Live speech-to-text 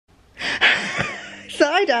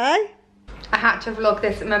tie-dye. I had to vlog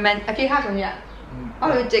this moment. Have you had one yet? Oh,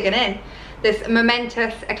 we're digging in. This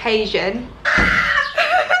momentous occasion.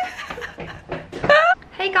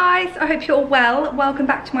 Hey guys, I hope you're all well. Welcome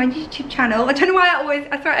back to my YouTube channel. I don't know why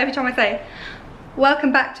I swear every time I say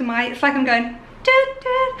welcome back to my, it's like I'm going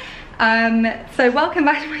so welcome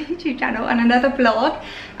back to my YouTube channel and another vlog.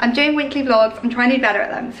 I'm doing weekly vlogs. I'm trying to do better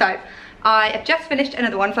at them. So I have just finished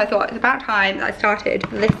another one, so I thought it's about time that I started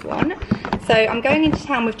this one. So I'm going into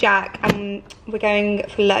town with Jack and we're going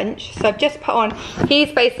for lunch. So I've just put on,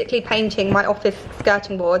 he's basically painting my office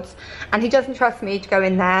skirting boards and he doesn't trust me to go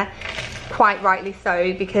in there, quite rightly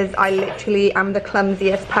so, because I literally am the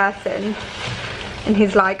clumsiest person. And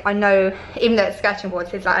he's like, I know, even though it's skirting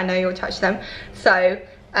boards, he's like, I know you'll touch them. So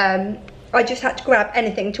I just had to grab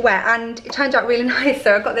anything to wear and it turned out really nice.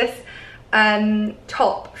 So I got this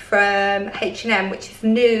top from H&M, which is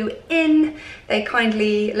new in. They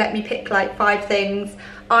kindly let me pick like 5 things.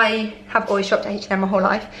 I have always shopped at H&M my whole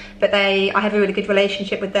life, but I have a really good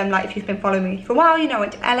relationship with them. Like, if you've been following me for a while, you know, I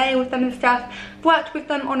went to LA with them and stuff, worked with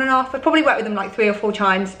them on and off. I've probably worked with them like 3 or 4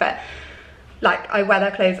 times, but like, I wear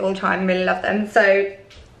their clothes all the time, really love them. So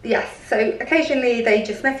yes, so occasionally they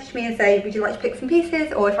just message me and say, would you like to pick some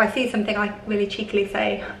pieces? Or if I see something, I really cheekily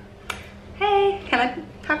say, hey, can I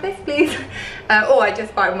have this please? Or I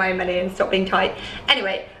just buy with my own money and stop being tight.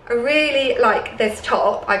 Anyway, I really like this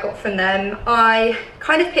top I got from them. I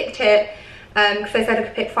kind of picked it because they said I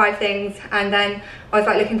could pick 5 things, and then I was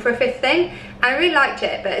like looking for a 5th thing. I really liked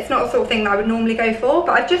it, but it's not the sort of thing that I would normally go for.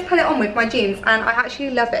 But I've just put it on with my jeans and I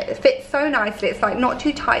actually love it. It fits so nicely. It's like not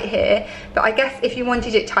too tight here, but I guess if you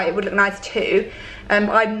wanted it tight, it would look nice too.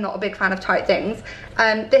 I'm not a big fan of tight things.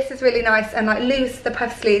 This is really nice and like loose, the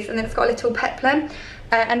puff sleeves, and then it's got a little peplum.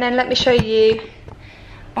 And then let me show you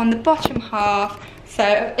on the bottom half. So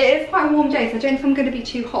it is quite a warm day, so I don't think I'm going to be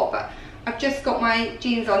too hot, but I've just got my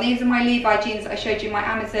jeans on. These are my Levi jeans that I showed you in my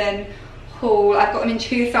Amazon haul. I've got them in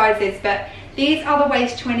 2 sizes, but these are the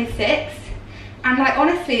waist 26, and like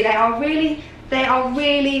honestly, they are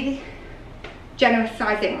really generous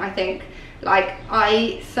sizing, I think. Like,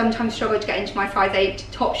 I sometimes struggle to get into my size 8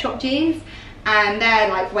 Topshop jeans, and they're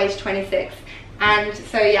like waist 26. And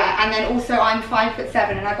so yeah, and then also I'm 5'7"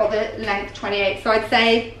 and I got the length 28, so I'd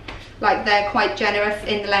say like they're quite generous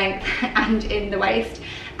in the length and in the waist.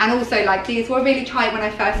 And also like these were really tight when I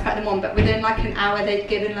first put them on, but within like an hour they'd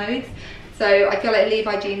given loads. So I feel like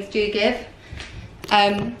Levi jeans do give.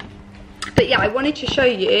 But yeah, I wanted to show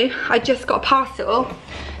you, I just got a parcel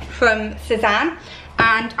from Suzanne,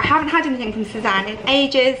 and I haven't had anything from Suzanne in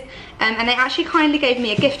ages, and they actually kindly gave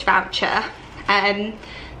me a gift voucher.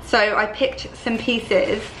 So I picked some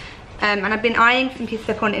pieces, and I've been eyeing some pieces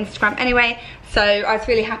up on Instagram anyway, so I was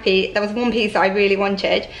really happy. There was one piece that I really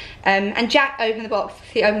wanted, and Jack opened the box.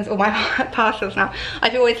 He opens all my parcels now.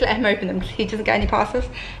 I've always let him open them because he doesn't get any parcels.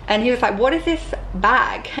 And he was like, what is this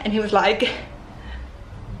bag? And he was like,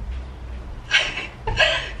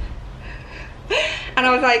 and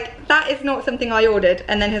I was like, that is not something I ordered.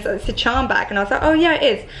 And then he was like, it's a charm bag. And I was like, oh yeah, it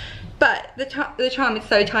is. But the charm is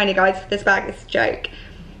so tiny, guys. This bag is a joke.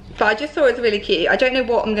 But I just thought it was really cute. I don't know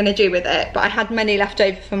what I'm going to do with it, but I had money left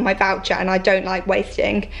over from my voucher and I don't like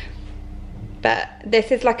wasting. But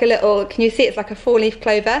this is like a little, can you see it's like a 4-leaf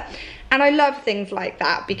clover? And I love things like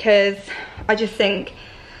that because I just think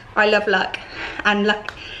I love luck and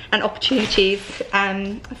opportunities.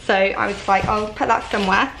 So I was like, I'll put that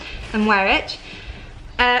somewhere and wear it.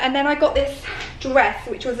 And then I got this dress,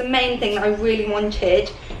 which was the main thing that I really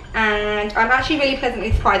wanted. And I'm actually really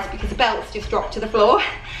pleasantly surprised because the belt's just dropped to the floor.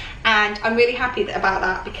 And I'm really happy about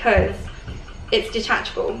that because it's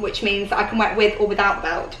detachable, which means that I can wear it with or without the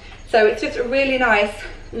belt. So it's just a really nice,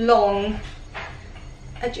 long,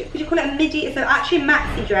 would you call it a midi? It's actually a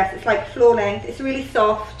maxi dress. It's like floor length. It's really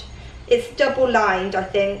soft. It's double lined, I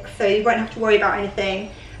think, so you won't have to worry about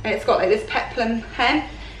anything. And it's got like this peplum hem.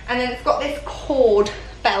 And then it's got this cord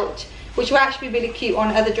belt, which will actually be really cute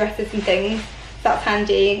on other dresses and things. So that's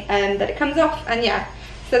handy, that it comes off. And yeah,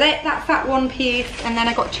 so that's that one piece. And then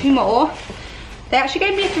I got 2 more. They actually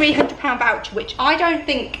gave me a £300 voucher, which I didn't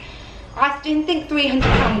think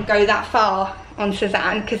 £300 would go that far on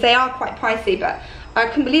Suzanne, because they are quite pricey, but I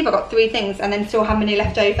couldn't believe I got 3 things and then still have money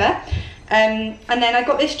left over. And then I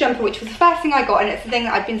got this jumper, which was the first thing I got, and it's the thing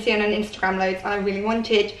that I've been seeing on Instagram loads and I really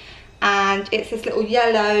wanted. And it's this little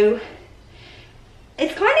yellow,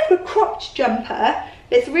 it's kind of a cropped jumper.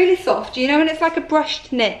 It's really soft, you know, and it's like a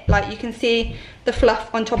brushed knit, like you can see the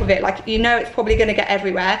fluff on top of it, like you know it's probably going to get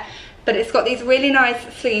everywhere. But it's got these really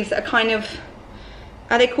nice sleeves that are kind of,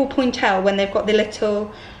 are they called pointelle when they've got the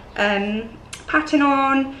little pattern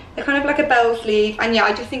on? They're kind of like a bell sleeve, and yeah,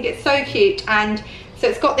 I just think it's so cute and So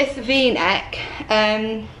it's got this V-neck,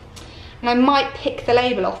 and I might pick the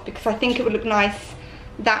label off because I think it would look nice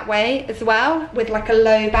that way as well, with like a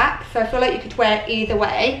low back. So I feel like you could wear it either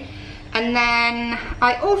way. And then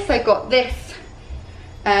I also got this,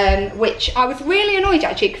 which I was really annoyed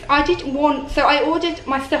actually, because I didn't want, so I ordered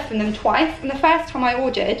my stuff from them twice, and the first time I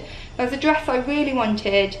ordered, there was a dress I really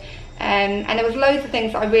wanted, and there was loads of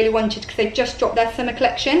things that I really wanted because they just dropped their summer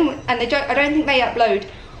collection, and I don't think they upload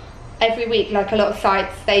every week like a lot of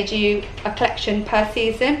sites. They do a collection per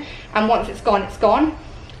season, and once it's gone, it's gone.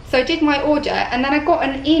 So I did my order, and then I got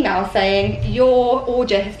an email saying your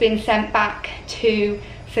order has been sent back to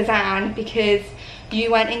Suzanne because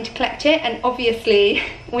you weren't in to collect it. And obviously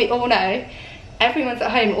we all know everyone's at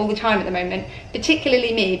home all the time at the moment,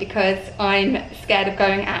 particularly me, because I'm scared of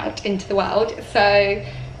going out into the world. So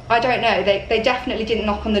I don't know, they definitely didn't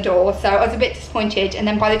knock on the door, so I was a bit disappointed. And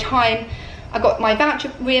then by the time I got my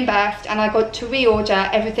voucher reimbursed and I got to reorder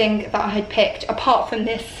everything that I had picked, apart from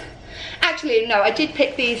this, actually no, I did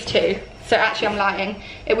pick these two, so actually I'm lying,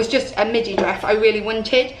 it was just a midi dress I really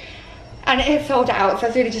wanted, and it sold out, so I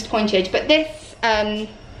was really disappointed. But this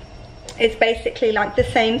is basically like the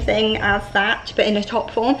same thing as that, but in a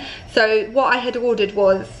top form. So what I had ordered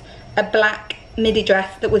was a black midi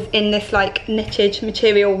dress that was in this like knitted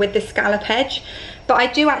material with this scallop edge, but I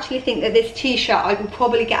do actually think that this t-shirt I will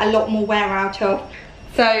probably get a lot more wear out of.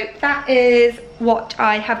 So that is what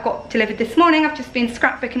I have got delivered this morning. I've just been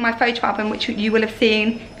scrapbooking my photo album, which you will have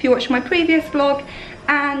seen if you watched my previous vlog,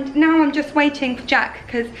 and now I'm just waiting for Jack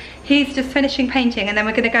because he's just finishing painting, and then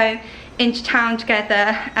we're going to go into town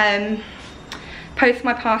together, post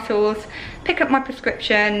my parcels, pick up my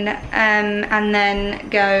prescription, and then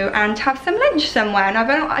go and have some lunch somewhere. And I've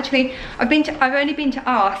only been to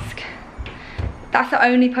Ask. That's the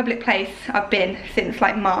only public place I've been since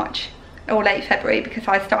like March or late February, because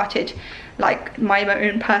I started like my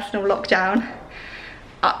own personal lockdown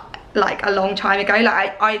like a long time ago.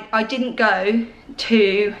 Like I didn't go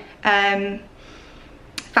to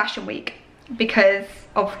Fashion Week because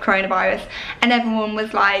of coronavirus, and everyone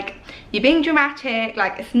was like, you're being dramatic,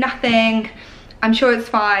 like it's nothing, I'm sure it's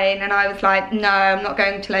fine. And I was like, no, I'm not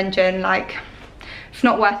going to London, like it's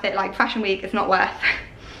not worth it, like Fashion Week is not worth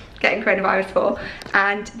getting coronavirus for.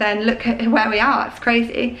 And then look at where we are, it's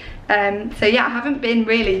crazy. So yeah, I haven't been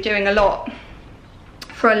really doing a lot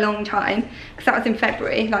for a long time, because that was in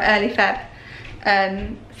February, like early Feb.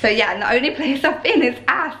 So yeah, and the only place I've been is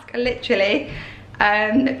Ask, literally,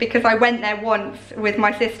 because I went there once with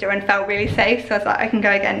my sister and felt really safe, so I was like, I can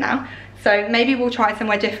go again now. So maybe we'll try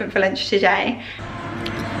somewhere different for lunch today.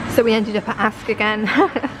 So we ended up at Ask again.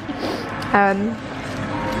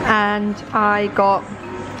 And I got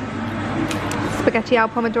spaghetti al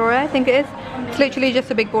pomodoro, I think it is. It's literally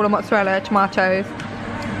just a big ball of mozzarella, tomatoes,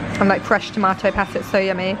 and like fresh tomato pasta. It's so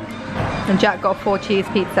yummy. And Jack got a 4-cheese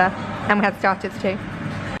pizza, and we had starters too.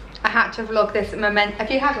 I had to vlog this moment.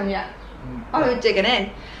 Have you had one yet? Oh, we're digging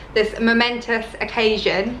in. This momentous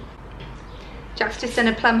occasion. Jack's just done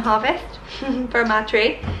a plum harvest for a mad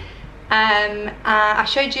tree. I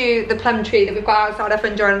showed you the plum tree that we've got outside our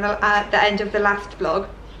front door at the end of the last vlog.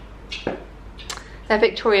 They're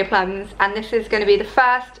Victoria plums, and this is going to be the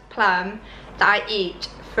first plum that I eat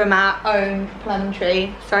from our own plum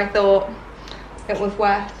tree, so I thought it was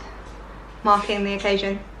worth marking the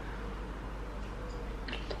occasion.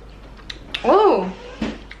 Oh,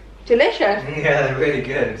 delicious. Yeah, they're really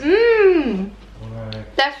good. Mmm.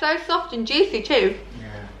 Right. They're so soft and juicy too.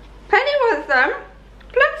 Yeah. Penny wants them.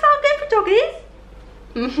 Plums aren't good for doggies.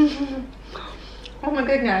 Oh my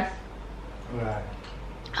goodness. Right.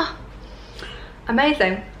 Oh,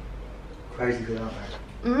 amazing. Crazy good, aren't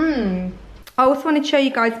they? Mmm. I also wanted to show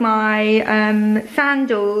you guys my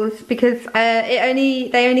sandals, because they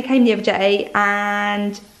only came the other day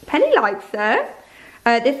and Penny likes them.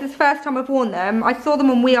 This is the first time I've worn them. I saw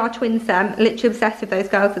them on We Are Twins. I'm literally obsessed with those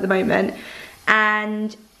girls at the moment,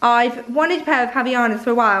 and I've wanted a pair of Havaianas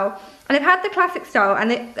for a while, and I've had the classic style,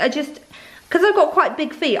 and I just, because I've got quite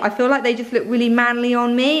big feet, I feel like they just look really manly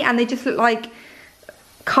on me, and they just look like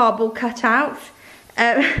cardboard cutouts.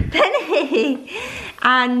 Penny,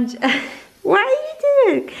 and what are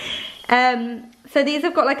you doing? So these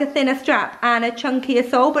have got like a thinner strap and a chunkier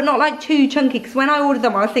sole, but not like too chunky, because when I ordered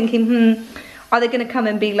them I was thinking, are they going to come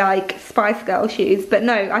and be like Spice Girl shoes? But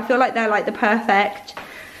no, I feel like they're like the perfect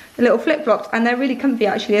little flip-flops, and they're really comfy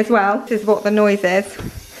actually as well. This is what the noise is.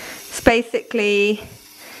 It's basically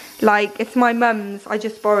like, it's my mum's, I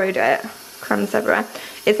just borrowed it, crumbs everywhere.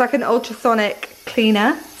 It's like an ultrasonic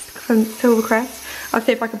cleaner from Silvercrest. I'll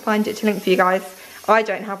see if I can find it to link for you guys. I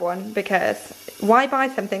don't have one, because why buy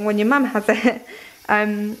something when your mum has it?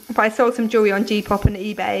 But I sold some jewellery on Depop and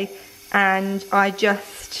eBay, and I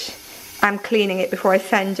just am cleaning it before I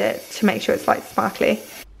send it to make sure it's like sparkly.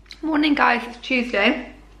 Morning guys, it's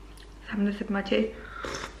Tuesday. Having a sip of my tea.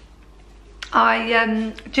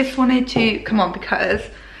 I just wanted to come on because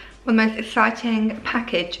the most exciting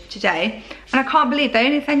package today, and I can't believe they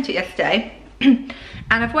only sent it yesterday. And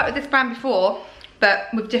I've worked with this brand before, but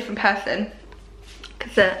with a different person,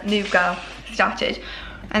 because a new girl started,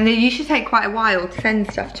 and they usually take quite a while to send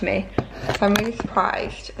stuff to me, so I'm really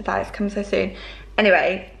surprised that it's come so soon.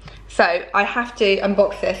 Anyway, so I have to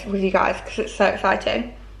unbox this with you guys because it's so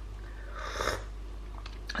exciting.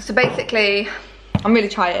 So basically, I'm really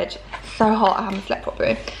tired, so hot, I haven't slept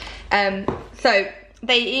properly. So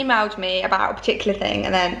they emailed me about a particular thing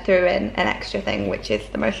and then threw in an extra thing, which is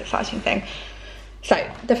the most exciting thing. So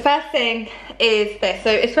the first thing is this.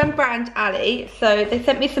 So it's from Brand Alley. So they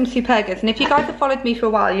sent me some Supergas, and if you guys have followed me for a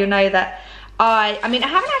while, you'll know that I mean, I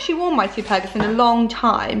haven't actually worn my Supergas in a long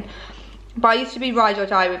time, but I used to be ride or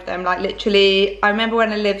die with them. Like literally, I remember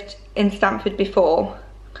when I lived in Stamford before,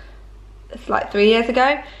 it's like 3 years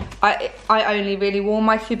ago, I only really wore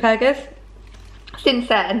my Supergas. Since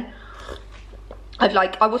then,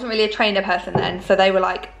 I wasn't really a trainer person then, so they were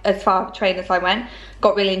like as far a trainer as I went.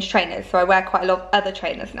 Got really into trainers, so I wear quite a lot of other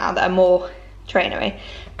trainers now that are more trainery.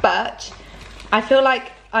 But I feel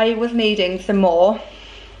like I was needing some more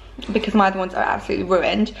because my other ones are absolutely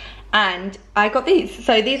ruined. And I got these.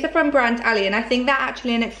 So these are from Brand Alley, and I think they're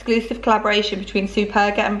actually an exclusive collaboration between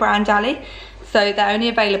Superga and Brand Alley. So they're only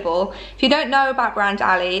available. If you don't know about Brand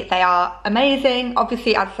Alley, they are amazing.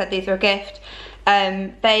 Obviously, as I said, these are a gift.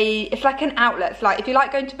 It's like an outlet. It's like if you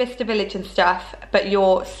like going to Bicester Village and stuff, but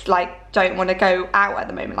you're like don't want to go out at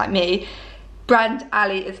the moment like me, Brand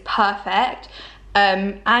Alley is perfect.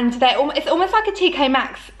 And it's almost like a TK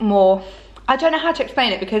Maxx more. I don't know how to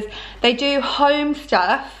explain it because they do home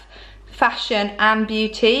stuff, fashion and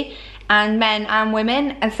beauty, and men and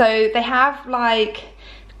women. And so they have like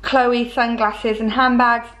Crowe sunglasses and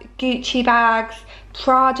handbags, Gucci bags,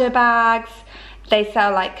 Prada bags. They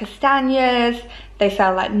sell like castanhas, they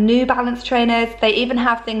sell like New Balance trainers, they even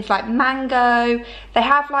have things like Mango. They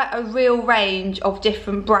have like a real range of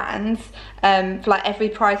different brands for like every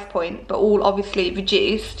price point, but all obviously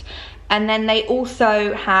reduced. And then they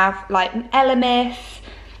also have like Elemis,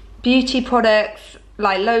 beauty products,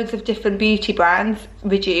 like loads of different beauty brands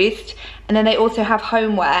reduced. And then they also have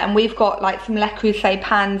homeware, and we've got like some Le Creuset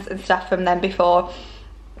pans and stuff from them before.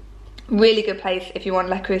 Really good place if you want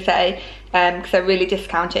Le Creuset, because they're really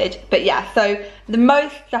discounted. But yeah, so the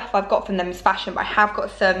most stuff I've got from them is fashion, but I have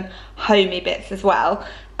got some homey bits as well.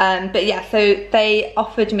 But yeah, so they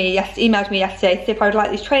emailed me yesterday to see if I would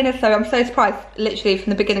like these trainers. So I'm so surprised, literally from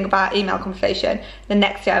the beginning of our email conversation, the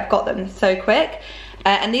next day I've got them so quick.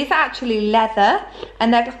 And these are actually leather,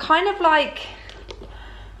 and they're kind of like,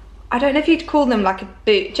 I don't know if you'd call them like a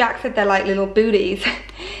boot. Jack said they're like little booties.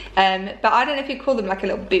 But I don't know if you'd call them like a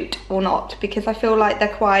little boot or not, because I feel like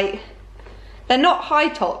they're not high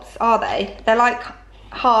tops, are they? They're like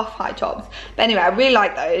half high tops. But anyway, I really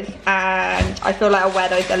like those, and I feel like I wear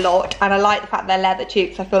those a lot. And I like the fact they're leather too,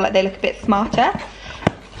 because I feel like they look a bit smarter.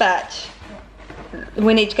 But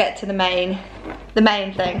we need to get to the main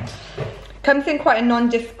thing. Comes in quite a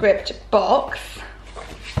nondescript box,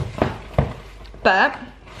 but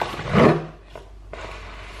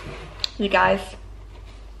you guys,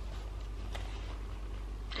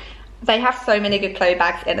 they have so many good Chloe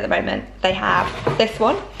bags in at the moment. They have this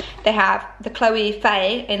one, they have the Chloe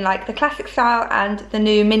Faye in like the classic style and the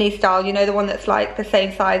new mini style, you know, the one that's like the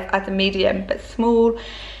same size as a medium but small.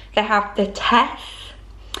 They have the Tess,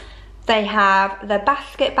 they have the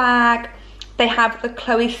basket bag, they have the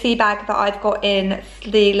Chloe C bag that I've got in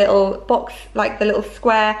the little box, like the little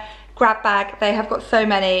square grab bag. They have got so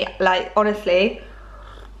many, like honestly,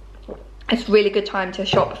 it's a really good time to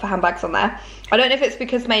shop for handbags on there. I don't know if it's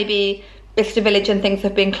because maybe Bicester Village and things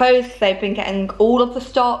have been closed, they've been getting all of the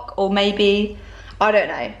stock, or maybe, I don't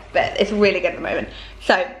know, but it's really good at the moment.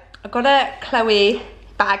 So I've got a Chloe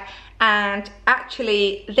bag, and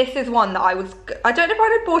actually this is one that I don't know if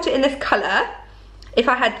I'd have bought it in this colour if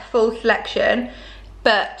I had the full selection,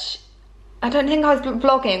 but I don't think I was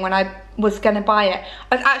vlogging when I was going to buy it.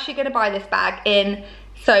 I was actually going to buy this bag in,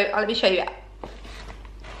 so let me show you.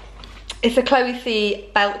 It's a Chloe C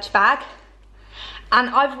belt bag, and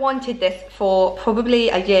I've wanted this for probably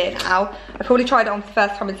a year now. I probably tried it on for the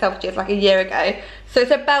first time in Selfridges like a year ago. So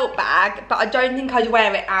it's a belt bag, but I don't think I'd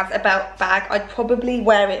wear it as a belt bag. I'd probably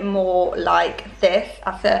wear it more like this,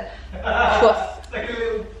 as a cross. Like a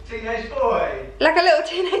little teenage boy. Like a little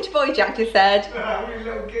teenage boy, Jack just said. With a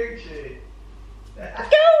little Gucci.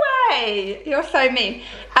 Go away! You're so mean.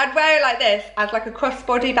 I'd wear it like this as like a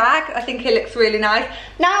crossbody bag. I think it looks really nice.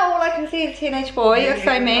 Now all I can see is teenage boy. You're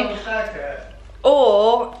so mean.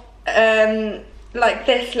 Or like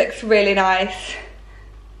this looks really nice.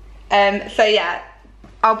 So yeah,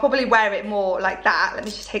 I'll probably wear it more like that. Let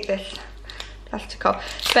me just take this plastic off.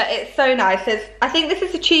 But it's so nice. I think this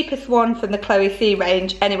is the cheapest one from the Chloe C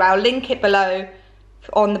range. Anyway, I'll link it below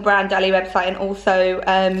on the Brand Deli website and also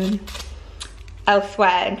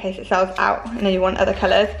elsewhere in case it sells out. I know you want other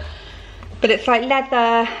colours. But it's like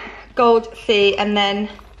leather, gold C, and then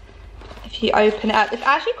if you open it up, it's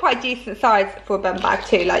actually quite decent size for a bum bag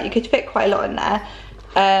too. Like you could fit quite a lot in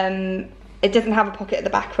there. It doesn't have a pocket at the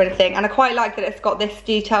back or anything, and I quite like that it's got this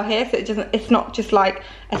detail here, so it's not just like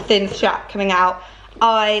a thin strap coming out.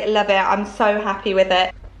 I love it. I'm so happy with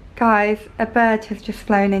it. Guys, a bird has just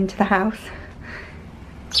flown into the house.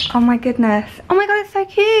 Oh my goodness. Oh my god, it's so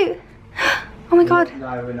cute. Oh my god.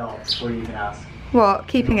 No, we're not, before you can ask. What?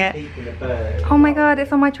 Keeping it? Keeping a bird. Oh my god,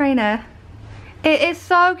 it's on my trainer. It is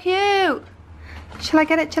so cute. Shall I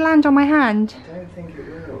get it to land on my hand? I don't think it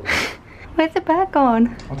will. Where's the bird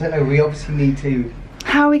gone? I don't know, we obviously need to...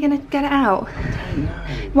 How are we going to get it out? I don't know.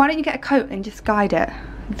 Why don't you get a coat and just guide it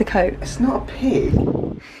with the coat? It's not a pig.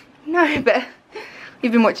 No, but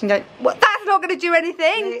you've been watching going, well, that's not going to do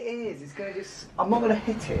anything. It is, it's going to just... I'm not going to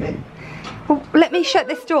hit it. Well, let me shut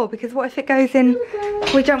this door, because what if it goes in?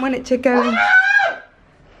 We don't want it to go in.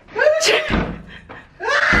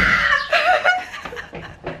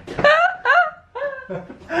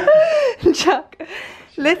 Chuck,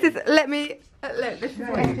 this is, let me, look, this is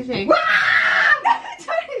what I have to do.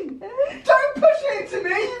 Don't push it into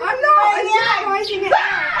me! I'm not, I'm just rising it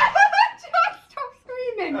out. Just stop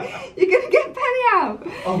screaming. You're going to get Penny out.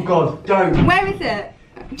 Oh god, don't. Where is it?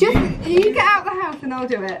 Just, you get out of the house and I'll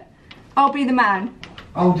do it. I'll be the man.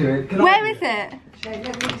 I'll do it. Where is it? Shane,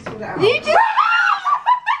 let me just sort it out. You just...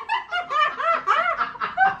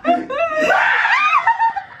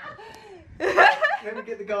 Let me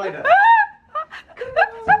get the guider.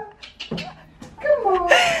 Come on.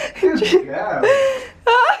 Good girl.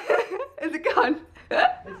 Is it gone?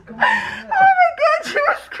 It's gone. Oh my god, you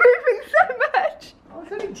were screaming so much. I was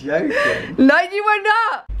only joking. No, you were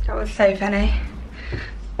not. That was so funny.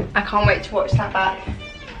 I can't wait to watch that back.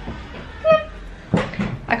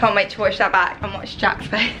 I can't wait to watch that back and watch Jack's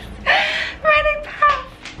face. Running past.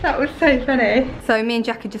 That was so funny. So me and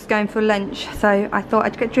Jack are just going for lunch, so I thought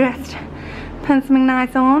I'd get dressed, put something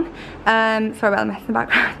nice on. Sorry about the mess in the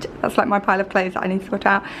background. That's like my pile of clothes that I need to sort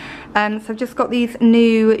out. So I've just got these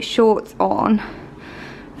new shorts on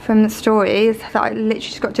from the Stories that I literally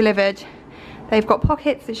just got delivered. They've got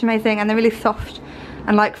pockets, which is amazing, and they're really soft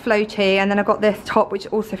and like floaty. And then I've got this top, which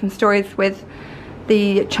is also from Stories, with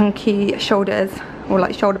the chunky shoulders, or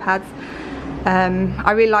like shoulder pads.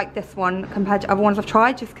 I really like this one compared to other ones I've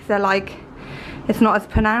tried, just because they're like, it's not as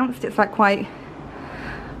pronounced. It's like quite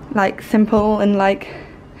like simple and like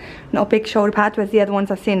not a big shoulder pad, whereas the other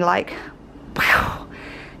ones I've seen like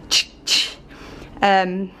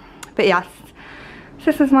but yes, so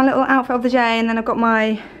this is my little outfit of the day. And then I've got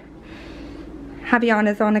my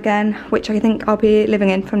Havianas on again, which I think I'll be living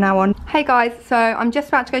in from now on. Hey guys, so I'm just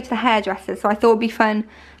about to go to the hairdresser, so I thought it'd be fun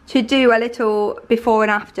to do a little before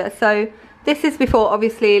and after. So this is before,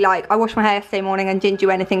 obviously, like I washed my hair yesterday morning and didn't do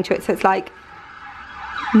anything to it, so it's like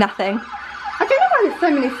nothing. I don't know why there's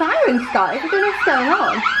so many sirens, guys. I don't know what's going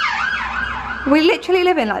on. We literally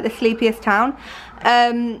live in like the sleepiest town,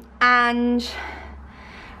 and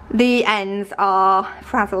the ends are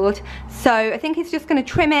frazzled, so I think he's just going to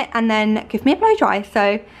trim it and then give me a blow dry,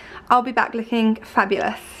 so I'll be back looking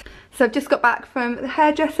fabulous. So I've just got back from the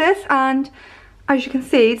hairdressers, and as you can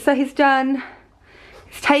see, so he's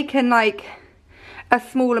taken like a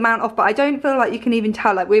small amount off, but I don't feel like you can even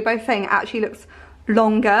tell. Like we were both saying, it actually looks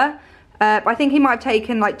longer, but I think he might have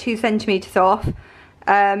taken like 2 centimeters off.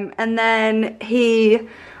 And then I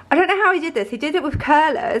don't know how he did this. He did it with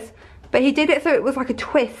curlers, but he did it so it was like a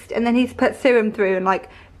twist, and then he's put serum through and like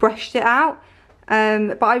brushed it out.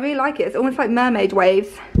 But I really like it. It's almost like mermaid waves.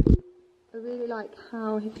 I really like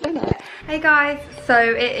how he's done it. Hey guys, so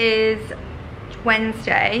it is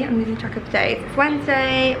Wednesday. I'm losing track of the days. It's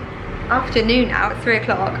Wednesday afternoon now. It's 3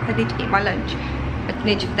 o'clock. I need to eat my lunch. I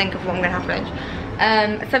need to think of what I'm gonna have for lunch.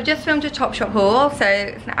 So I've just filmed a Topshop haul, so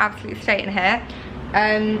it's an absolute state in here.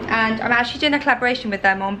 And I'm actually doing a collaboration with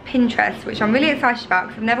them on Pinterest, which I'm really excited about,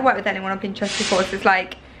 because I've never worked with anyone on Pinterest before, so it's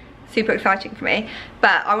like super exciting for me.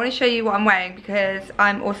 But I want to show you what I'm wearing, because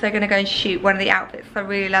I'm also going to go and shoot one of the outfits. I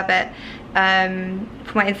really love it,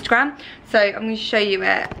 for my Instagram. So I'm going to show you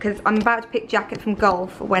it, because I'm about to pick Jacket from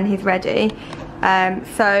Golf when he's ready.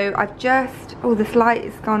 So I've just, oh, this light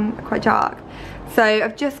has gone quite dark. So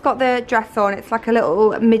I've just got the dress on. It's like a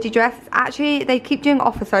little midi dress. It's actually, they keep doing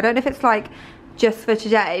offers, so I don't know if it's like just for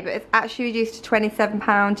today, but it's actually reduced to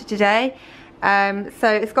 £27 today. So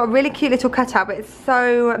it's got a really cute little cutout, but it's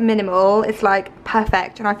so minimal. It's like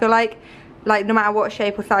perfect, and I feel like no matter what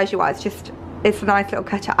shape or size you are, it's a nice little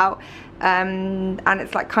cutout. And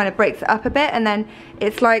it's like kind of breaks it up a bit, and then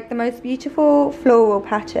it's like the most beautiful floral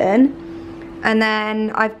pattern. And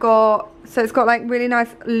then I've got, so it's got like really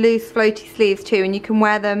nice loose floaty sleeves too, and you can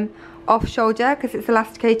wear them off shoulder because it's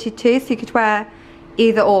elasticated too, so you could wear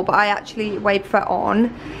either or, but I actually wave for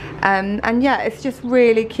on. And yeah, it's just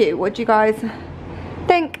really cute. What do you guys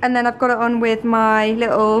think? And then I've got it on with my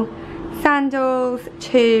little sandals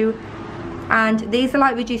too, and these are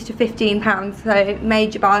like reduced to £15, so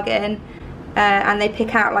major bargain. And they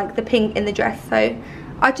pick out like the pink in the dress, so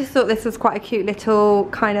I just thought this was quite a cute little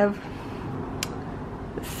kind of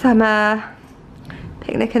summer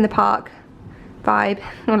picnic in the park vibe,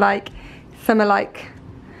 or like summer, like,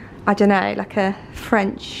 I don't know, like a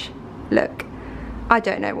French look. I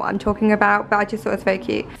don't know what I'm talking about, but I just thought it was very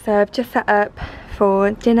cute. So I've just set up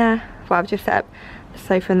for dinner. Well, I've just set up the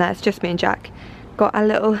sofa in there. It's just me and Jack. Got a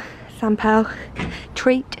little Sampel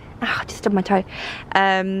treat. Ah, just on my toe.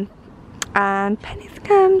 And Penny's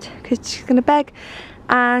come because she's gonna beg.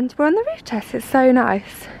 And we're on the roof terrace. It's so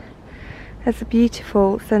nice. There's a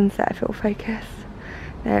beautiful sunset, if it will focus.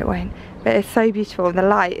 No, it won't. But it's so beautiful. The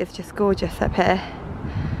light is just gorgeous up here.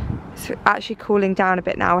 It's actually cooling down a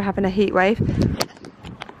bit now. We're having a heat wave.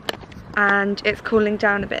 And it's cooling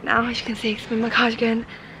down a bit now, as you can see. I'm in my cardigan.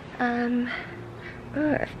 Oh,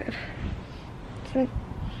 that's a bit of,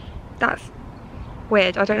 that's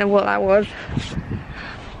weird. I don't know what that was.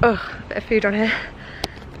 Ugh, a bit of food on here.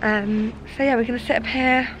 So yeah, we're gonna sit up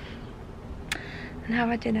here and have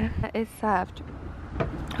our dinner. It is served.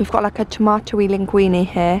 We've got like a tomatoey linguine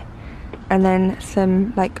here, and then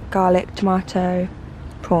some like garlic tomato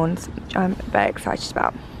prawns, which I'm very excited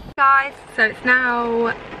about. Guys, so it's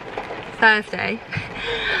now Thursday.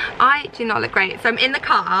 I do not look great. So I'm in the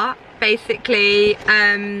car, basically,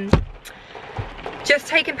 just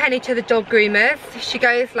taking Penny to the dog groomers. She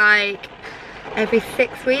goes like every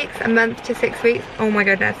 6 weeks, a month to 6 weeks. Oh my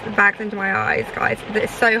goodness, the bag's under my eyes, guys.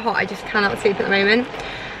 It's so hot, I just cannot sleep at the moment.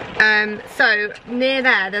 So near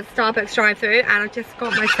there, there's a Starbucks drive-thru, and I've just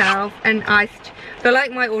got myself an iced, I feel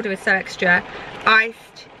like my order is so extra,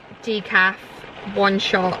 iced decaf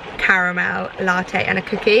 1-shot caramel latte and a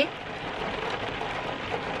cookie.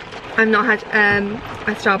 I've not had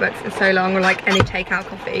a Starbucks in so long, or like any takeout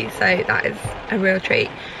coffee, so that is a real treat.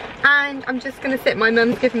 And I'm just gonna sit, my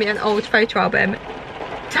mum's given me an old photo album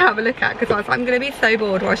to have a look at, because I'm gonna be so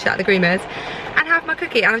bored while she's at the groomers, and have my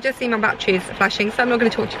cookie. And I've just seen my batteries flashing, so I'm not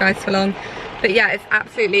gonna talk to you guys for long. But yeah, it's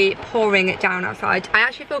absolutely pouring it down outside. I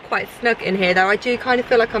actually feel quite snug in here though. I do kind of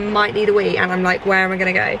feel like I might need a wee, and I'm like, where am I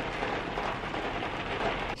gonna go?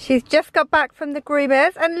 She's just got back from the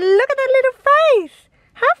groomers, and look at that little face.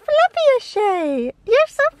 How fluffy is she? You're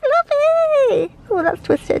so fluffy. Oh, that's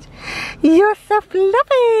twisted. You're so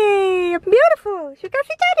fluffy. Beautiful. Should we go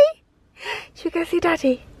see Daddy? Should we go see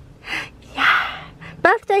Daddy? Yeah.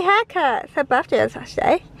 Birthday haircut. It's her birthday on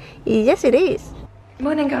Saturday. Yes, it is.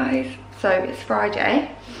 Morning, guys. So it's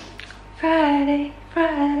Friday. Friday.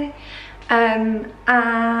 And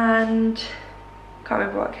can't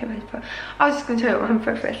remember what I came in for. I was just going to tell you what I'm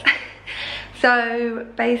for this. So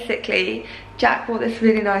basically, Jack bought this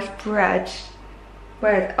really nice bread.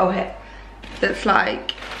 Where is it? Oh, here. That's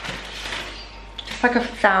like, it's like a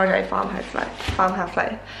sourdough farmhouse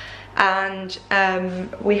loaf. And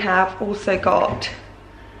we have also got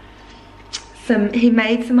he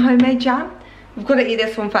made some homemade jam. We've got to eat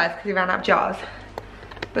this one first because we ran out of jars.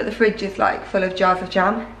 But the fridge is like full of jars of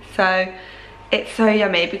jam. So it's so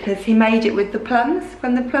yummy because he made it with the plums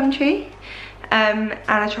from the plum tree. And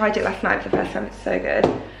I tried it last night for the first time. It's so good.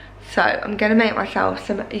 So I'm gonna make myself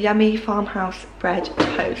some yummy farmhouse bread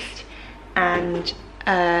toast and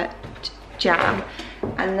jam,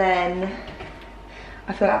 and then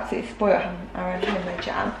I feel absolutely spoiled our own homemade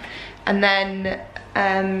jam. And then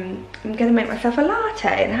I'm gonna make myself a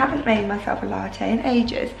latte, and I haven't made myself a latte in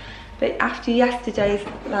ages. But after yesterday's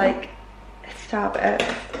like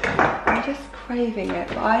Starbucks, I'm just craving it.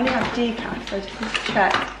 But I only have decaf, so I just need to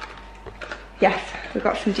check. Yes, we've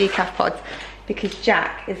got some decaf pods because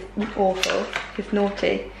Jack is awful, he's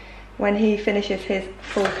naughty. When he finishes his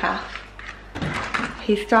full calf,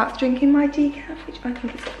 he starts drinking my decaf, which I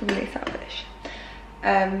think is really selfish.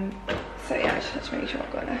 So yeah, I just have to make sure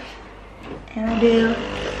I've got enough. And I do.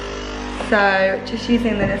 So just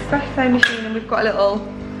using the Nespresso machine, and we've got a little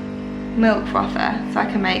milk frother, so I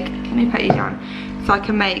can make, let me put you down, so I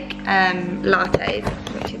can make lattes,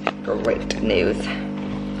 which is great news.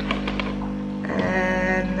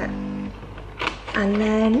 And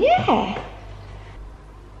then, yeah.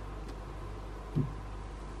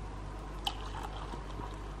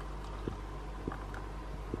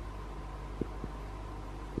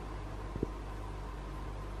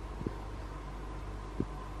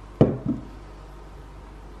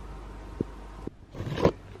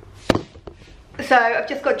 So I've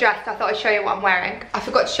just got dressed. I thought I'd show you what I'm wearing. I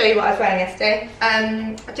forgot to show you what I was wearing yesterday.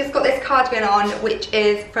 I just got this cardigan on, which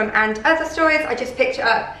is from And Other Stories. I just picked it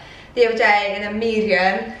up the other day in a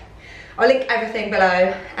medium. I'll link everything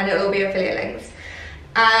below and it'll all be affiliate links.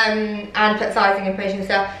 And put sizing information and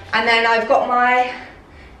stuff. And then I've got my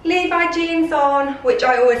Levi jeans on, which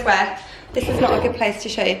I always wear. This is not a good place to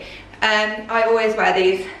show you. I always wear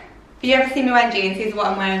these. If you ever see me wearing jeans, these are what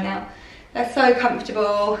I'm wearing now. They're so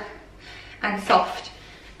comfortable and soft,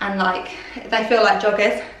 and like they feel like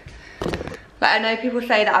joggers. Like I know people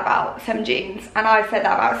say that about some jeans, and I've said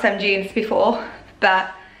that about some jeans before,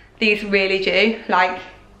 but these really do. Like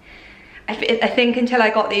I think until I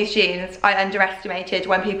got these jeans, I underestimated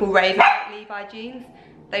when people rave about Levi jeans.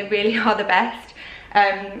 They really are the best.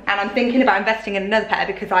 And I'm thinking about investing in another pair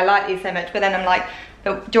because I like these so much, but then I'm like,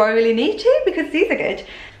 do I really need to? Because these are good.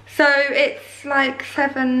 So it's like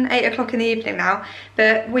 7, 8 o'clock in the evening now,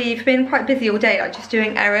 but we've been quite busy all day, like just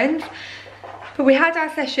doing errands. But we had our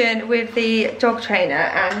session with the dog trainer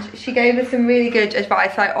and she gave us some really good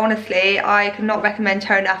advice. Like honestly, I could not recommend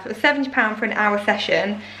her enough. It was £70 for an hour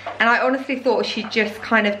session, and I honestly thought she'd just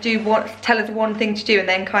kind of tell us one thing to do and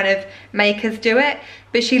then kind of make us do it.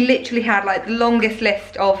 But she literally had like the longest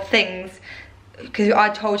list of things, because I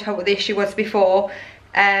told her what the issue was before.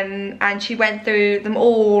 And she went through them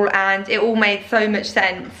all and it all made so much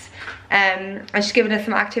sense. And she's given us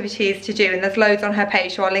some activities to do, and there's loads on her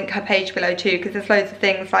page, so I'll link her page below too, because there's loads of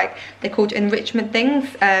things, like they're called enrichment things,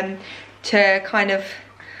 to kind of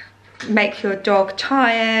make your dog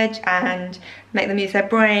tired and make them use their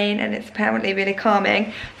brain, and it's apparently really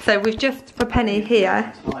calming. So we've just, for Penny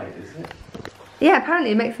here, Tired, is it? yeah,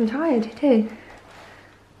 apparently it makes them tired too,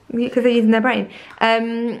 because they're using their brain.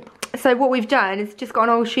 So what we've done is just got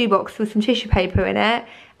an old shoebox with some tissue paper in it,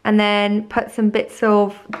 and then put some bits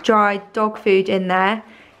of dried dog food in there,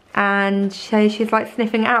 and so she's like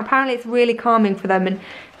sniffing it out. Apparently it's really calming for them.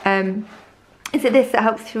 And is it this that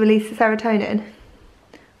helps to release the serotonin,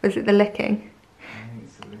 or is it the licking?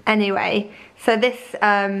 Anyway, so this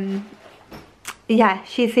yeah,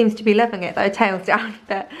 she seems to be loving it though, tails down,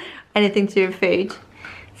 but anything to do with food.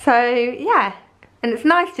 So yeah. And it's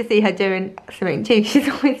nice to see her doing something too. She's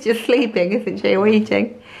always just sleeping, isn't she, or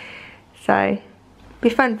eating. So, it'd be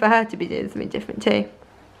fun for her to be doing something different too.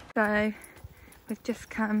 So, we've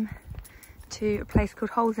just come to a place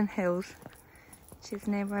called Holes and Hills, which is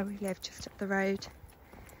near where we live, just up the road.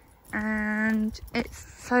 And it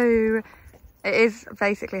is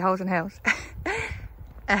basically Holes and Hills.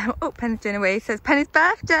 Oh, Penny's doing a wee. So it's Penny's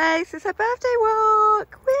birthday, so it's her birthday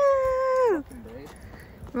walk. Woo!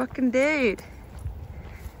 Rockin' dude.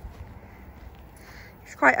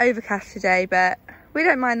 Quite overcast today, but we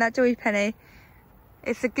don't mind that, do we, Penny?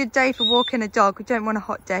 It's a good day for walking a dog. We don't want a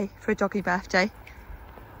hot day for a doggy birthday. It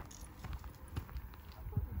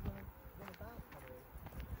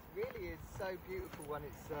really is so beautiful when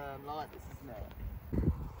it's like this, isn't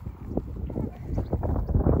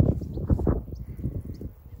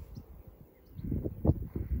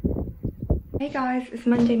it? Hey guys, it's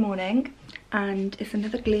Monday morning and it's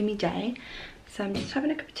another gloomy day. So I'm just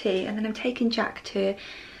having a cup of tea, and then I'm taking Jack to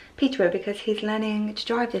Peterborough because he's learning to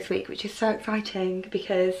drive this week, which is so exciting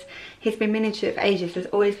because he's been meaning to do it for ages. There's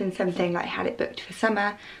always been something, like had it booked for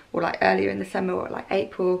summer, or like earlier in the summer, or like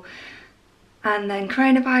April, and then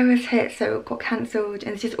coronavirus hit, so it got cancelled,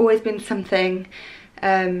 and it's just always been something.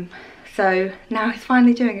 So now he's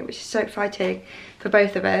finally doing it, which is so exciting for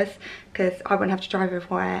both of us, because I won't have to drive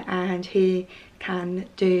everywhere and he can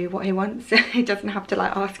do what he wants. He doesn't have to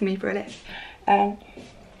like ask me for a lift.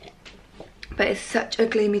 But it's such a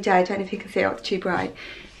gloomy day. I don't know if you can see it, it's too bright.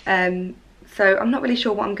 So I'm not really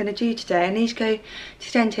sure what I'm going to do today. I need to go to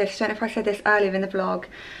the dentist. I don't know if I said this earlier in the vlog.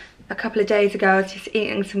 A couple of days ago I was just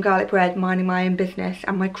eating some garlic bread, minding my own business,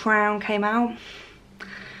 and my crown came out.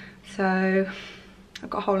 So I've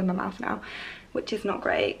got a hole in my mouth now, which is not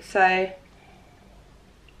great. So I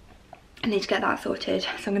need to get that sorted. So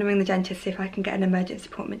I'm going to ring the dentist, see if I can get an emergency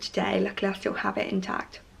appointment today. Luckily I still have it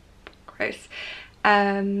intact. Gross.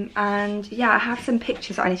 And yeah, I have some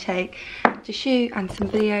pictures I need to take to shoot and some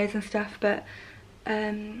videos and stuff, but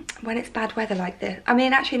when it's bad weather like this. I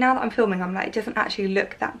mean, actually now that I'm filming, I'm like, it doesn't actually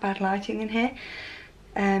look that bad lighting in here.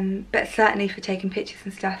 But certainly for taking pictures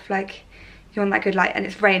and stuff, like, you want that good light, and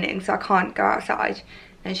it's raining, so I can't go outside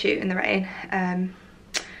and shoot in the rain.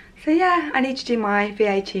 So yeah, I need to do my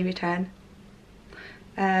VAT return.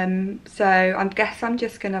 So I guess I'm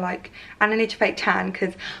just gonna like, and I need to fake tan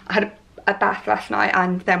because I had a bath last night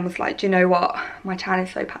and then was like, do you know what, my tan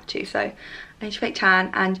is so patchy, so I need to fake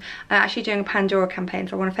tan. And I'm actually doing a Pandora campaign,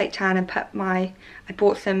 so I want to fake tan and put my, I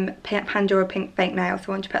bought some Pandora pink fake nails, so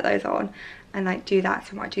I want to put those on and like do that,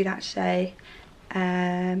 so I might do that today.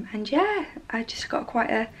 And yeah, I just got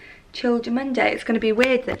quite a chilled Monday. It's going to be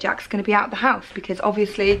weird that Jack's going to be out of the house because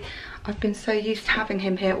obviously I've been so used to having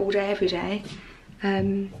him here all day every day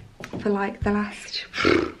for like the last,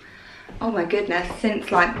 oh my goodness,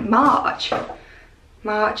 since like March,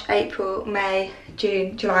 April, May,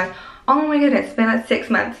 June, July. Oh my goodness, it's been like 6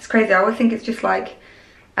 months. It's crazy. I always think it's just like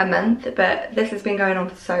a month, but this has been going on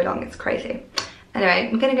for so long. It's crazy. Anyway,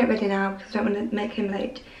 I'm gonna get ready now because I don't want to make him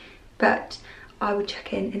late, but I will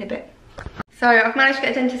check in a bit. So I've managed to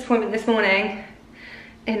get a dentist appointment this morning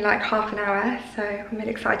in like half an hour, so I'm really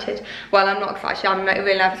excited. Well, I'm not excited, I'm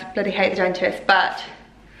really nervous. I bloody hate the dentist, but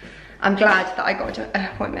I'm glad that I got an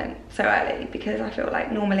appointment so early because I feel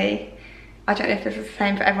like normally, I don't know if this is the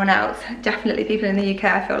same for everyone else, definitely people in the UK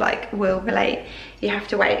I feel like will relate. You have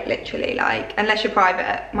to wait literally, like, unless you're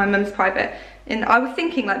private. My mum's private, and I was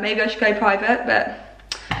thinking like maybe I should go private, but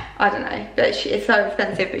I don't know, but it's so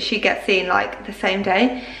expensive. But she gets seen like the same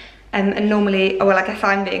day, and normally, well, I guess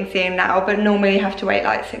I'm being seen now, but normally you have to wait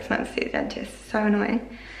like 6 months to see the dentist. So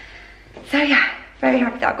annoying. So yeah, very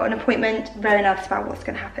happy that I've got an appointment, very nervous about what's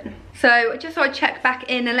going to happen. So I just thought I'd check back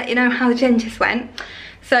in and let you know how the dentist went.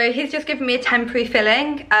 So he's just given me a temporary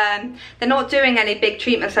filling. They're not doing any big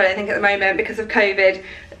treatments, I don't think, at the moment because of COVID.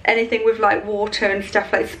 Anything with like water and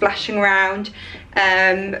stuff like splashing around.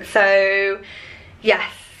 So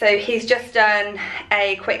yes, so he's just done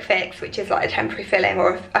a quick fix, which is like a temporary filling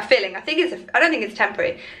or a filling. I don't think it's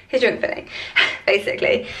temporary. He's doing filling,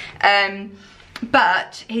 basically.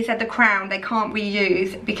 But he said the crown they can't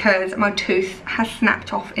reuse because my tooth has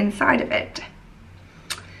snapped off inside of it,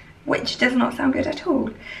 which does not sound good at all.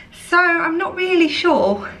 So I'm not really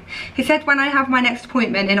sure. He said when I have my next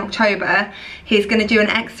appointment in October, he's going to do an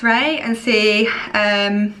x-ray and see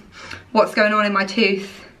what's going on in my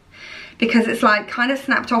tooth, because it's like kind of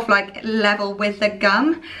snapped off like level with the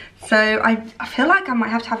gum. So I feel like I might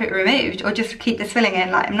have to have it removed or just keep this filling in,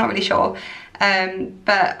 like I'm not really sure.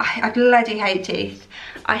 But I bloody hate teeth.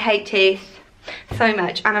 I hate teeth so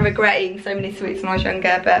much, and I regret eating so many sweets when I was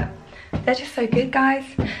younger, but they're just so good, guys.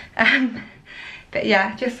 But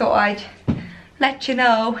yeah, just thought I'd let you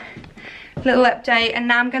know, little update. And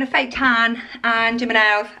now I'm gonna fake tan and do my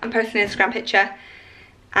nails and post an Instagram picture,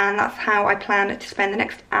 and that's how I plan to spend the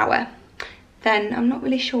next hour. Then I'm not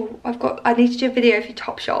really sure. I need to do a video for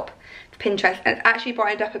Topshop, for Pinterest, and it's actually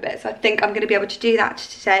brightened up a bit, so I think I'm gonna be able to do that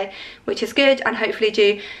today, which is good, and hopefully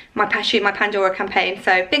do shoot my Pandora campaign.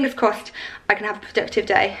 So fingers crossed I can have a productive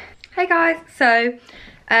day. Hey guys, so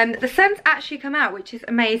the sun's actually come out, which is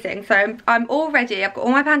amazing. So I'm all ready. I've got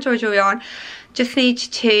all my Pandora jewelry on. Just need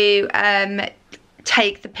to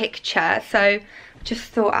take the picture. So just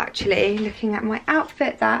thought, actually, looking at my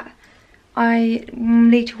outfit, that I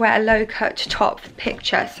need to wear a low cut top for the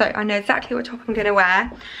picture. So I know exactly what top I'm going to wear.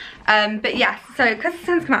 But yes, so because the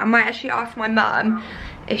sun's come out, I might actually ask my mum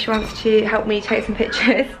if she wants to help me take some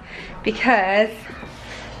pictures, because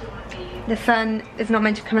the sun is not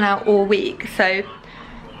meant to be coming out all week. So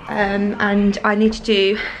and I need to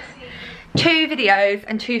do 2 videos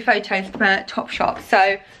and 2 photos for Topshop.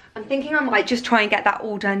 So I'm thinking I might just try and get that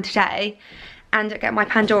all done today and get my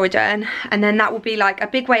Pandora done, and then that will be like a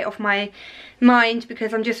big weight off my mind,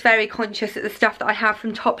 because I'm just very conscious of the stuff that I have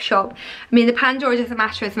from Topshop. I mean, the Pandora doesn't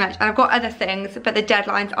matter as much, and I've got other things, but the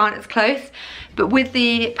deadlines aren't as close. But with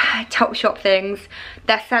the Topshop things,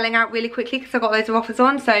 they're selling out really quickly because I've got loads of offers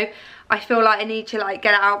on. So I feel like I need to like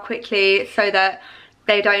get it out quickly so that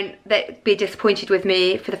they be disappointed with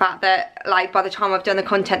me for the fact that like by the time I've done the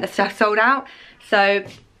content, the stuff's sold out. So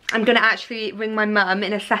I'm gonna actually ring my mum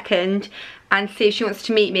in a second and see if she wants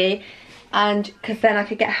to meet me, and because then I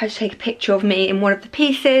could get her to take a picture of me in one of the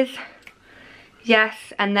pieces. Yes,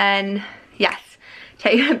 and then yes,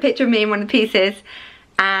 take a picture of me in one of the pieces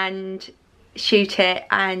and shoot it,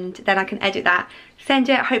 and then I can edit that, send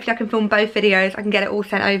it. Hopefully I can film both videos. I can get it all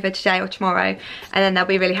sent over today or tomorrow, and then they'll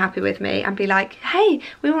be really happy with me and be like, hey,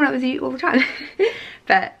 we want to work with you all the time.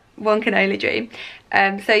 But one can only dream.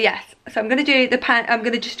 So yes, so I'm gonna do I'm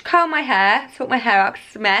gonna just curl my hair, sort my hair out because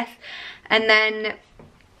it's a mess, and then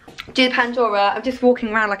do the Pandora. I'm just walking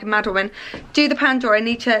around like a mad woman. Do the Pandora. I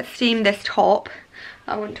need to steam this top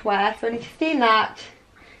I want to wear. So I need to steam that.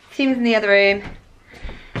 Steam's in the other room.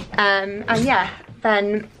 And yeah,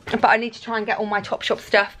 then, but I need to try and get all my Topshop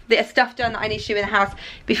stuff, the stuff done that I need to do in the house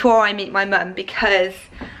before I meet my mum, because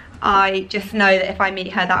I just know that if I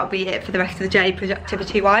meet her, that'll be it for the rest of the day,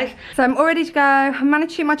 productivity wise. So I'm all ready to go. I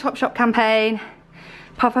managed to do my Topshop campaign.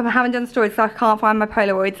 Apart from I haven't done stories, so I can't find my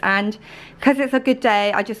Polaroids, and because it's a good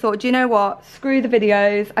day, I just thought, do you know what, screw the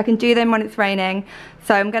videos, I can do them when it's raining.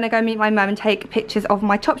 So I'm gonna go meet my mum and take pictures of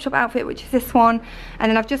my Topshop outfit, which is this one, and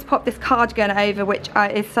then I've just popped this cardigan over, which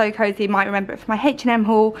is so cozy. You might remember it from my H&M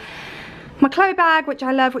haul. My Crowe bag, which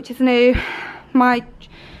I love, which is new. My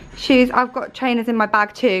shoes, I've got trainers in my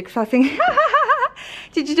bag too, because I was thinking,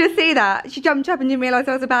 did you just see that? She jumped up and didn't realise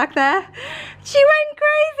there was a bag there. She went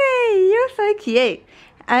crazy. You're so cute.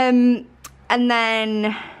 And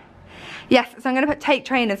then, yes, so I'm going to take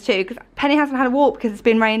trainers too, because Penny hasn't had a walk because it's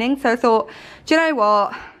been raining. So I thought, do you know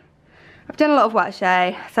what? I've done a lot of work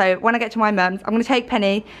today. So when I get to my mum's, I'm going to take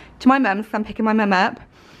Penny to my mum's, because I'm picking my mum up.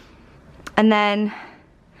 And then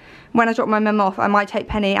when I drop my mum off, I might take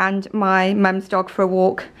Penny and my mum's dog for a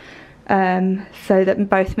walk, so that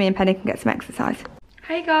both me and Penny can get some exercise.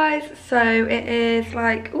 Hey guys, so it is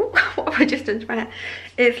like, ooh, what have I just done to my hair?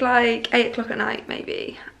 It's like 8 o'clock at night,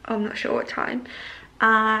 maybe. I'm not sure what time.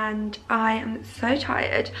 And I am so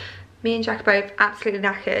tired. Me and Jack are both absolutely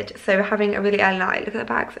knackered. So we're having a really early night. Look at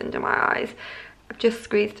the bags under my eyes. I've just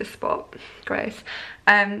squeezed a spot. Gross.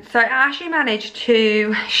 So I actually managed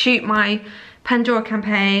to shoot my Pandora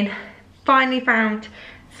campaign. Finally found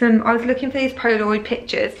some, I was looking for these Polaroid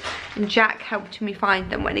pictures, and Jack helped me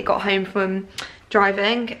find them when he got home from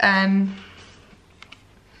driving.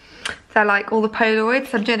 So like all the Polaroids.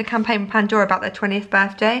 So I'm doing a campaign with Pandora about their 20th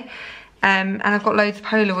birthday, and I've got loads of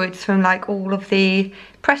Polaroids from like all of the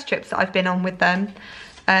press trips that I've been on with them.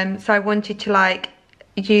 So I wanted to like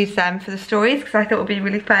use them for the stories, because I thought it would be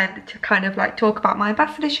really fun to kind of like talk about my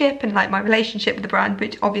ambassadorship and like my relationship with the brand,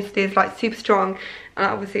 which obviously is like super strong, and I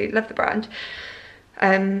obviously love the brand. So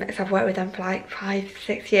I've worked with them for like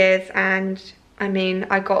 5-6 years, and I mean,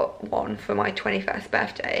 I got one for my 21st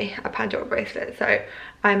birthday, a Pandora bracelet, so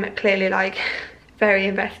I'm clearly like very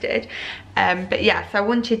invested. But yeah, so I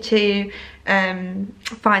wanted to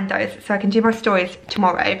find those so I can do my stories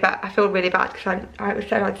tomorrow, but I feel really bad because I was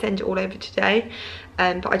saying I'd send it all over today,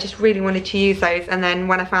 but I just really wanted to use those, and then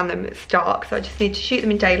when I found them it's dark, so I just need to shoot them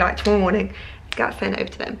in daylight tomorrow morning, get sent over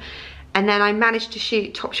to them. And then I managed to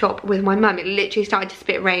shoot Topshop with my mum. It literally started to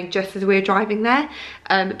spit rain just as we were driving there,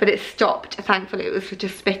 but it stopped, thankfully. It was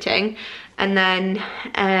just spitting. And then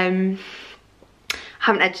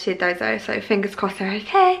haven't edited those though, so fingers crossed they're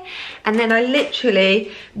okay. And then I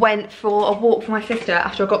literally went for a walk with my sister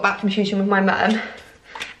after I got back from shooting with my mum,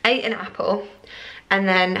 ate an apple, and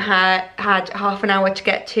then had half an hour to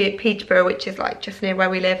get to Peterborough, which is like just near where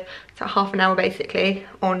we live. So half an hour basically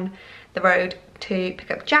on the road to pick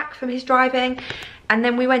up Jack from his driving. And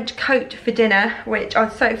then we went to Cote for dinner, which I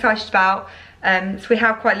was so excited about. So we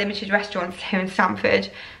have quite limited restaurants here in Stamford,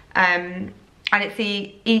 and it's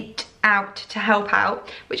the Eat Out to Help Out,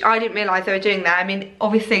 which I didn't realise they were doing there. I mean,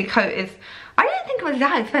 obviously Cote is, I didn't think it was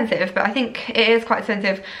that expensive, but I think it is quite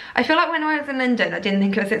expensive. I feel like when I was in London, I didn't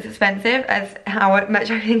think it was as expensive as how much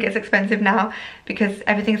I think it's expensive now, because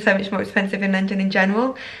everything's so much more expensive in London in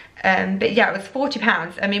general. But yeah, it was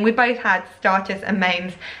 £40. I mean, we both had starters and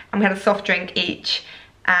mains, and we had a soft drink each,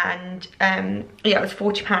 and yeah, it was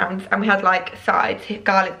 £40, and we had like sides,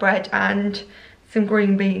 garlic bread and some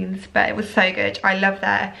green beans, but it was so good. I love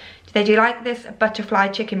their, they do like this butterfly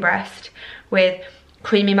chicken breast with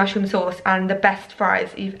creamy mushroom sauce and the best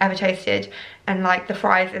fries you've ever tasted, and like the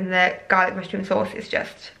fries in the garlic mushroom sauce is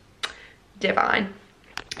just divine.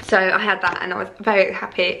 So I had that and I was very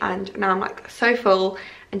happy, and now I'm like so full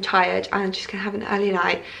and tired, and I'm just gonna have an early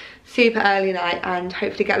night, super early night, and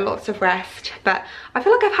hopefully get lots of rest. But I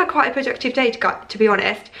feel like I've had quite a productive day to be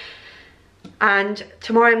honest. And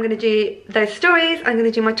tomorrow I'm gonna do those stories, I'm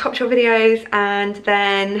gonna do my Topshop videos, and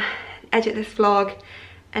then edit this vlog,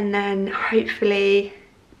 and then hopefully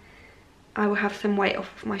I will have some weight off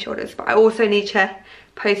of my shoulders. But I also need to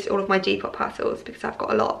post all of my Depop parcels because I've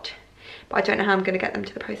got a lot, but I don't know how I'm gonna get them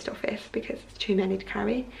to the post office because it's too many to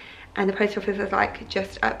carry. And the post office is like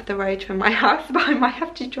just up the road from my house, but I might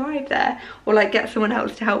have to drive there or like get someone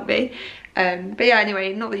else to help me. But yeah,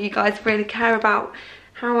 anyway, not that you guys really care about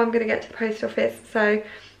how I'm gonna get to the post office, so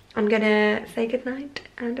I'm gonna say goodnight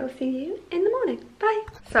and I'll see you in the morning. Bye.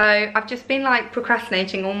 So I've just been like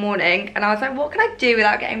procrastinating all morning, and I was like, what can I do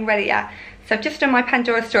without getting ready yet? So I've just done my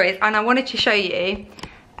Pandora stories, and I wanted to show you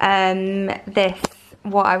this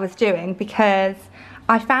what I was doing because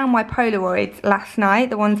I found my Polaroids last night,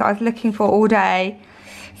 the ones I was looking for all day.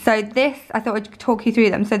 So this, I thought I'd talk you through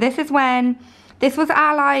them. So this is when, this was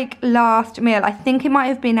our like last meal. I think it might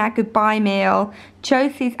have been our goodbye meal.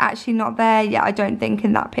 Josie's actually not there yet, I don't think,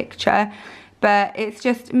 in that picture. But it's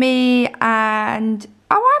just me and,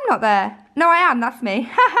 oh, I'm not there. No, I am, that's me.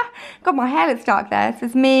 God, my hair looks dark there. So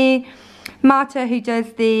it's me, Marta, who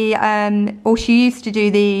does the, or she used to do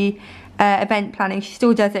the event planning. She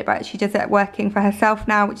still does it, but she does it working for herself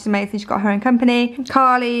now, which is amazing. She's got her own company.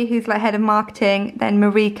 Carly, who's like head of marketing, then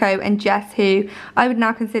Mariko and Jess, who I would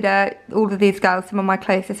now consider all of these girls some of my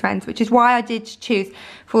closest friends, which is why I did choose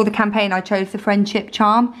for the campaign. I chose the friendship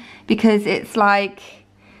charm because it's like,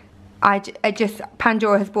 I just,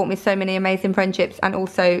 Pandora has brought me so many amazing friendships and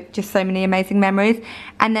also just so many amazing memories.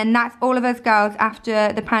 And then that's all of us girls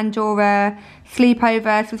after the Pandora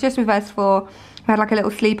sleepover. So it's just with us for, we had like a little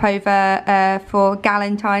sleepover for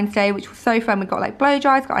Galentine's Day, which was so fun. We got like blow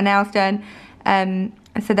dries, got our nails done.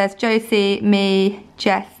 So there's Josie, me,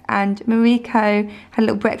 Jess and Mariko. Had a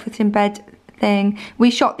little breakfast in bed thing. We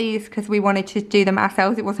shot these because we wanted to do them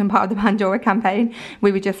ourselves. It wasn't part of the Pandora campaign.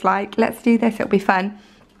 We were just like, let's do this, it'll be fun.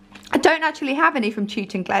 I don't actually have any from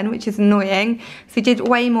Chewton Glen, which is annoying. So we did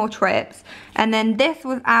way more trips. And then this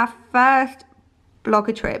was our first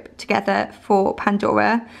blogger trip together for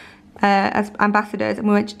Pandora as ambassadors. And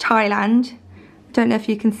we went to Thailand. I don't know if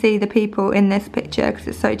you can see the people in this picture because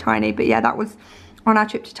it's so tiny. But yeah, that was on our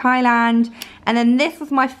trip to Thailand. And then this was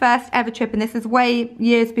my first ever trip. And this is way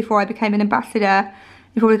years before I became an ambassador.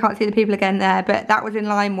 You probably can't see the people again there. But that was in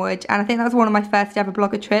Limewood. And I think that was one of my first ever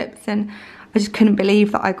blogger trips. And I just couldn't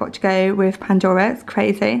believe that I got to go with Pandora. It's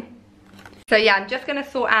crazy. So yeah, I'm just going to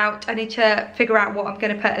sort out, I need to figure out what I'm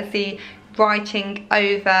going to put as the writing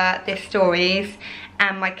over the stories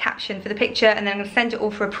and my caption for the picture, and then I'm going to send it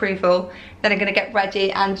all for approval. Then I'm going to get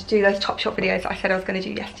ready and do those Topshop videos I said I was going to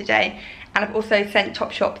do yesterday. And I've also sent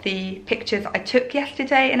Topshop the pictures I took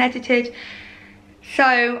yesterday and edited. So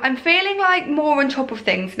I'm feeling like more on top of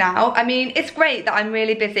things now. I mean, it's great that I'm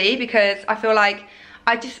really busy because I feel like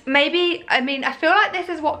I feel like this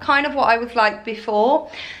is what I was like before,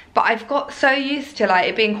 but I've got so used to like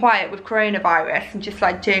it being quiet with coronavirus and just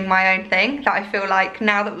like doing my own thing that I feel like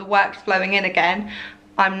now that the work's flowing in again,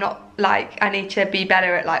 I'm not like, I need to be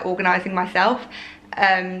better at like organising myself.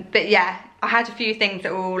 But yeah, I had a few things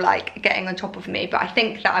that were all like getting on top of me, but I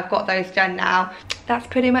think that I've got those done now. That's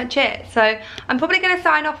pretty much it. So I'm probably going to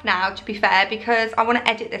sign off now, to be fair, because I want to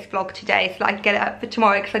edit this vlog today so I can get it up for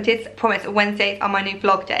tomorrow, because I did promise that Wednesdays are my new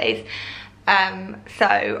vlog days.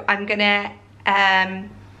 So I'm going to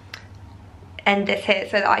end this here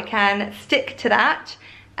so that I can stick to that.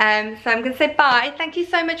 So I'm going to say bye. Thank you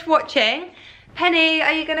so much for watching. Penny,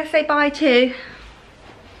 are you going to say bye too?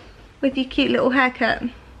 With your cute little haircut.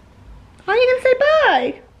 Are you going to say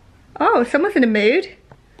bye? Oh, someone's in a mood.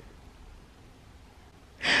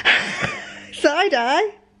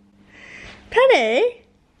 Side-eye. Penny,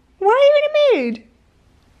 why are you in a mood?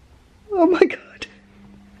 Oh my god.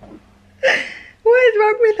 What is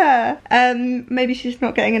wrong with her? Maybe she's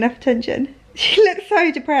not getting enough attention. She looks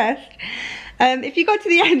so depressed. If you got to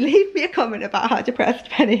the end, leave me a comment about how depressed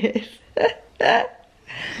Penny is.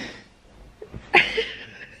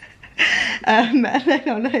 And then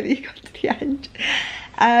I'll know that you got to the end.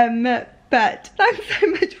 But thanks so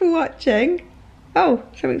much for watching. Oh,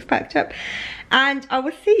 something's packed up. And I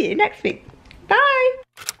will see you next week. Bye!